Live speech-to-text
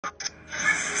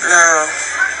Now,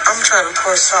 I'm trying to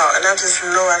pour salt, and I just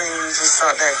know I didn't use the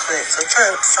salt that quick. So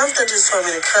something just told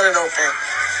me to cut it open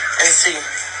and see.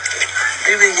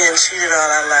 We've been getting cheated all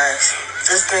our lives.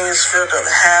 This thing is filled up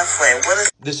halfway.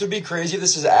 This would be crazy if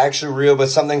this is actually real, but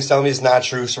something's telling me it's not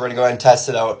true, so we're going to go ahead and test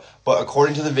it out. But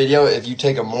according to the video, if you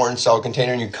take a Morton salt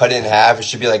container and you cut it in half, it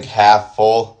should be like half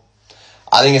full.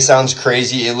 I think it sounds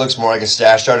crazy. It looks more like a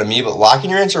stash jar to me, but lock in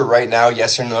your answer right now,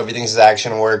 yes or no, if you think this is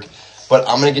actually going to work. But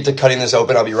I'm going to get to cutting this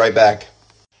open. I'll be right back.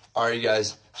 All right, you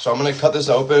guys. So I'm going to cut this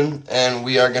open, and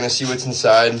we are going to see what's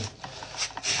inside.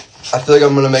 I feel like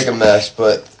I'm going to make a mess,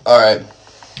 but all right.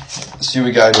 Let's see what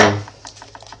we got here.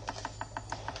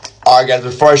 All right, guys,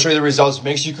 before I show you the results,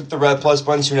 make sure you click the red plus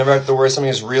button so you never have to worry something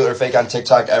is real or fake on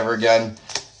TikTok ever again.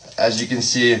 As you can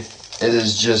see, it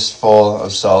is just full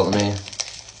of salt.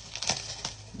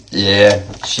 Yeah,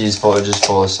 she's just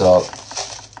full of salt.